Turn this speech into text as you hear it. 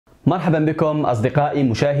مرحبا بكم أصدقائي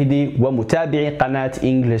مشاهدي ومتابعي قناة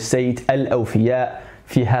إنجليزية الأوفياء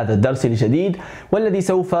في هذا الدرس الجديد، والذي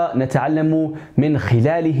سوف نتعلم من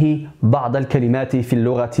خلاله بعض الكلمات في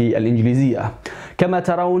اللغة الإنجليزية. كما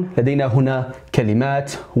ترون لدينا هنا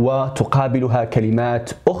كلمات وتقابلها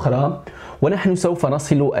كلمات أخرى، ونحن سوف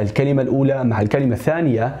نصل الكلمة الأولى مع الكلمة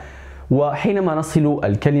الثانية، وحينما نصل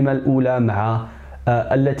الكلمة الأولى مع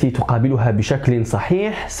التي تقابلها بشكل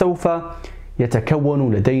صحيح سوف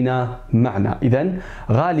يتكون لدينا معنى. إذن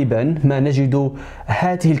غالبا ما نجد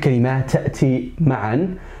هذه الكلمات تأتي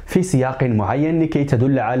معا في سياق معين لكي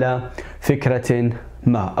تدل على فكرة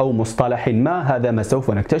ما أو مصطلح ما، هذا ما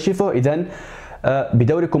سوف نكتشفه. إذن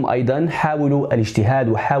بدوركم أيضا حاولوا الاجتهاد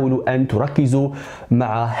وحاولوا أن تركزوا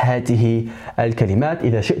مع هذه الكلمات.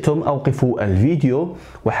 إذا شئتم أوقفوا الفيديو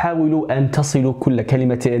وحاولوا أن تصلوا كل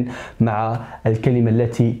كلمة مع الكلمة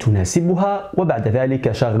التي تناسبها، وبعد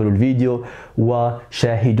ذلك شغلوا الفيديو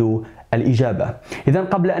وشاهدوا الإجابة. إذن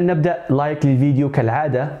قبل أن نبدأ، لايك للفيديو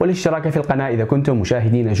كالعادة، والاشتراك في القناة إذا كنتم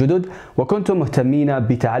مشاهدين جدد وكنتم مهتمين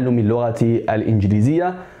بتعلم اللغة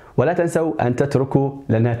الإنجليزية، ولا تنسوا أن تتركوا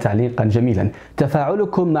لنا تعليقا جميلا.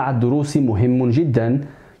 تفاعلكم مع الدروس مهم جدا،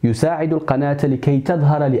 يساعد القناة لكي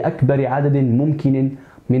تظهر لأكبر عدد ممكن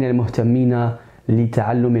من المهتمين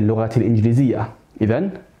لتعلم اللغة الإنجليزية. إذن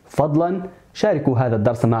فضلا شاركوا هذا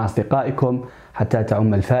الدرس مع أصدقائكم حتى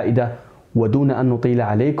تعم الفائدة. ودون أن نطيل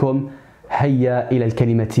عليكم، هيا إلى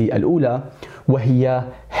الكلمة الأولى وهي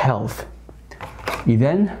health.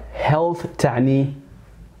 إذن health تعني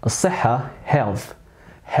الصحة. health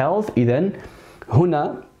إذن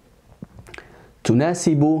هنا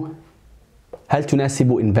هل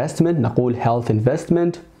تناسب investment؟ نقول health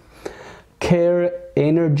investment. care,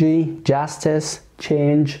 energy, justice,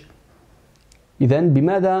 change. إذن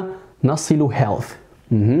بماذا نصل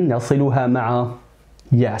health؟ نصلها مع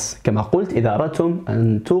yes. كما قلت، إذا أردتم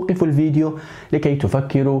أن توقفوا الفيديو لكي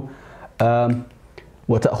تفكروا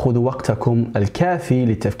وتأخذوا وقتكم الكافي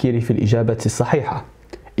للتفكير في الإجابة الصحيحة.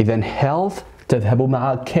 إذن health تذهب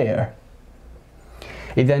مع care.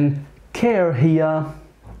 إذن care هي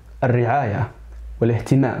الرعاية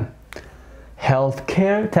والاهتمام. health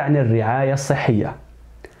care تعني الرعاية الصحية.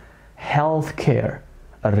 health care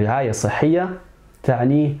الرعاية الصحية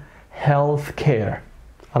تعني health care.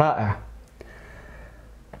 رائع.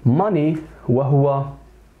 money وهو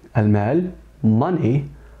المال.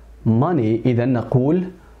 money إذن نقول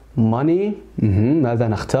money. ماذا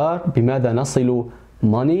نختار؟ بماذا نصل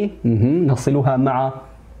money؟ نصلها مع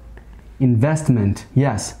investment.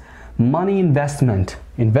 yes. money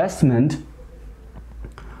investment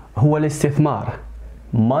هو الاستثمار.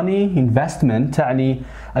 money investment تعني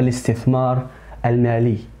الاستثمار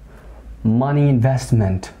المالي. money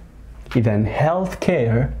investment. إذن health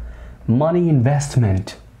care money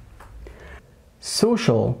investment.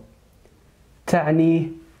 social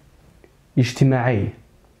تعني اجتماعي.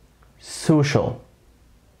 social.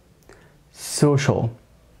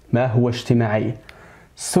 ما هو اجتماعي؟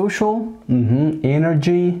 social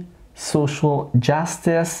energy, social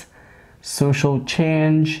justice, social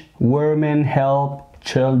change, women help,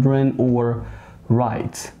 children or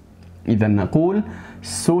rights. إذا نقول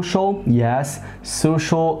social yes,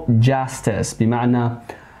 social justice بمعنى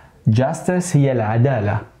justice هي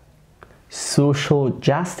العدالة. social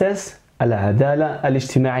justice العدالة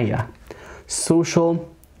الاجتماعية. social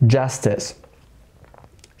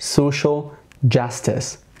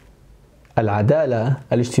justice العدالة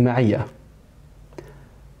الاجتماعية.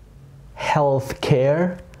 health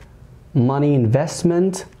care money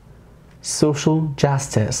investment social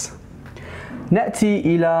justice. نأتي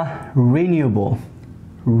إلى renewable.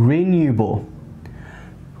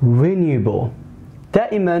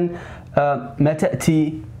 دائما ما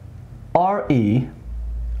تأتي RE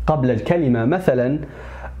قبل الكلمة، مثلا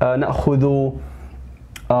نأخذ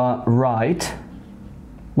write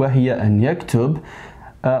وهي أن يكتب.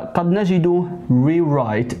 قد نجد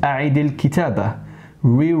rewrite أعيد الكتابة.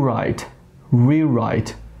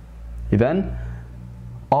 rewrite. إذن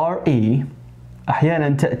RE أحيانا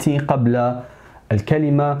تأتي قبل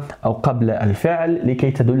الكلمة أو قبل الفعل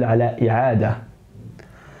لكي تدل على إعادة.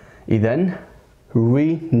 إذن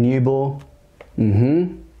renewable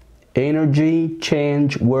energy,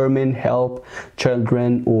 change, women help,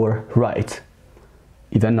 children or right.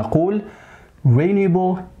 إذن نقول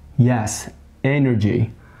renewable yes energy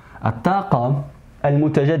الطاقة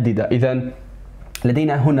المتجددة. إذن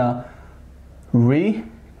لدينا هنا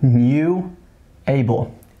renewable.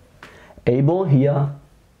 هي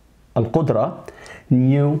القدرة،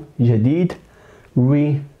 new جديد،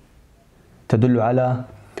 تدل على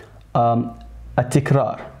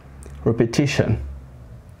التكرار repetition.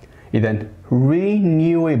 إذن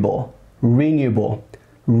renewable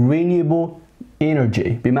energy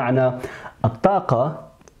بمعنى الطاقة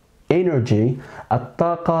energy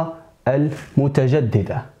الطاقة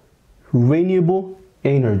المتجددة renewable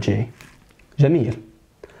energy. جميل.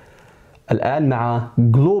 الآن مع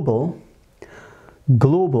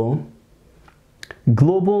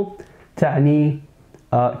global تعني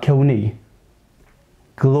كوني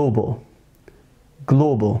global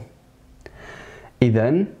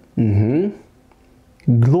إذن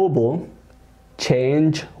global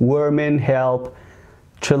change women help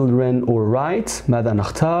children or rights. ماذا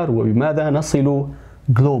نختار وبماذا نصل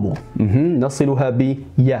global؟ نصلها ب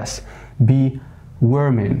yes ب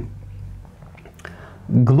women.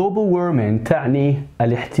 global warming تعني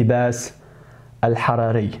الاحتباس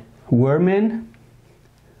الحراري women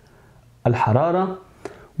الحرارة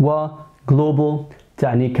و global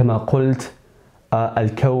تعني كما قلت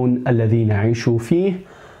الكون الذي نعيش فيه.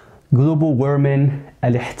 global warming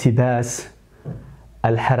الاحتباس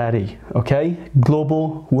الحراري. اوكي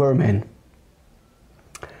global warming.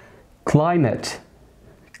 climate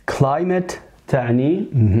تعني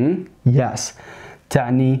yes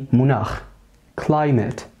تعني مناخ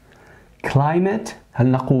climate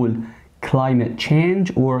هل نقول climate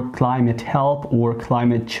change or climate help or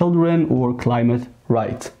climate children or climate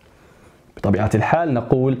right؟ بطبيعة الحال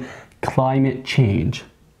نقول climate change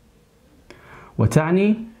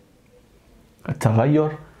وتعني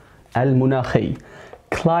التغير المناخي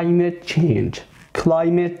climate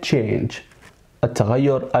change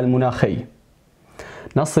التغير المناخي.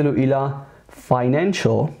 نصل إلى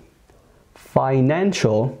financial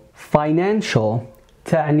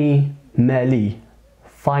تعني مالي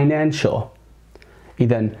financial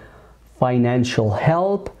إذن financial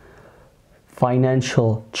help financial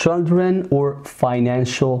children or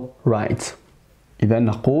financial rights. إذن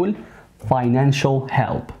نقول financial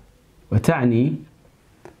help وتعني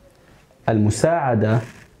المساعدة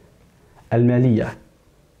المالية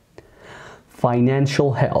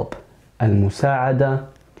financial help المساعدة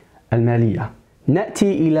المالية.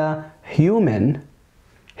 نأتي إلى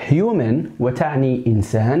human وتعني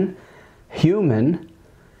إنسان human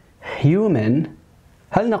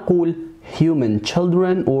هل نقول human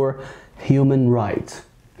children or human rights؟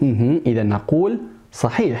 إذا نقول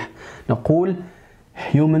صحيح نقول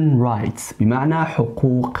human rights بمعنى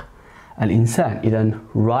حقوق الإنسان. إذا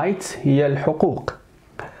rights هي الحقوق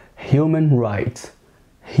human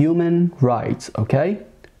rights. أوكي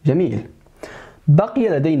جميل. بقي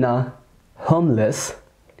لدينا homeless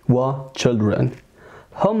و children.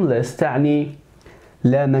 homeless تعني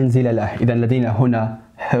لا منزل له. إذا لدينا هنا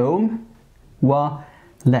home و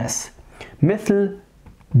less مثل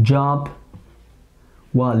job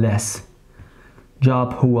و less.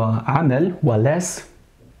 job هو عمل و less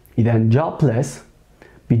إذا jobless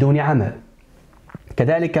بدون عمل.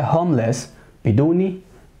 كذلك homeless بدون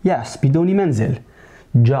منزل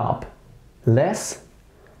job less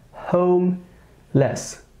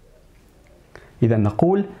homeless. إذا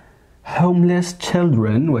نقول homeless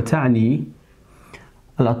children وتعني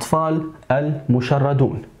الأطفال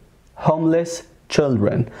المشردون homeless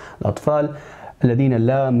children الأطفال الذين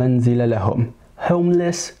لا منزل لهم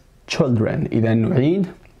homeless children. إذا نعيد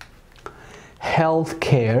health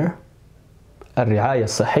care الرعاية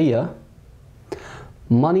الصحية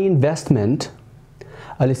money investment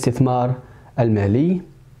الاستثمار المالي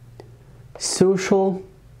social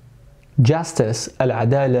justice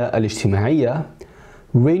العدالة الاجتماعية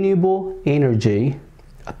renewable energy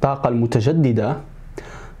الطاقة المتجددة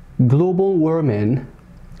global warming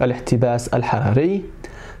الاحتباس الحراري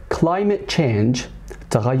climate change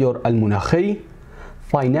التغير المناخي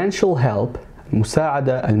financial help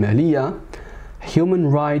المساعدة المالية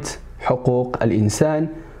human rights حقوق الإنسان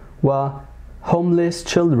و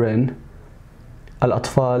homeless children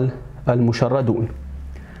الأطفال المشردون.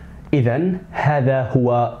 إذن هذا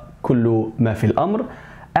هو كل ما في الأمر.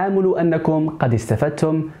 آمل أنكم قد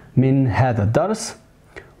استفدتم من هذا الدرس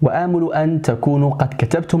وآمل أن تكونوا قد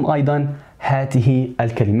كتبتم أيضا هذه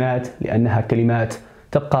الكلمات لأنها كلمات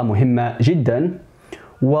تبقى مهمة جدا.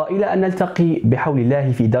 وإلى أن نلتقي بحول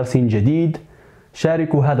الله في درس جديد.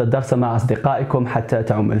 شاركوا هذا الدرس مع أصدقائكم حتى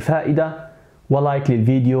تعم الفائدة ولايك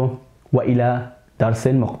للفيديو وإلى درس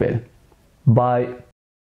مقبل. باي.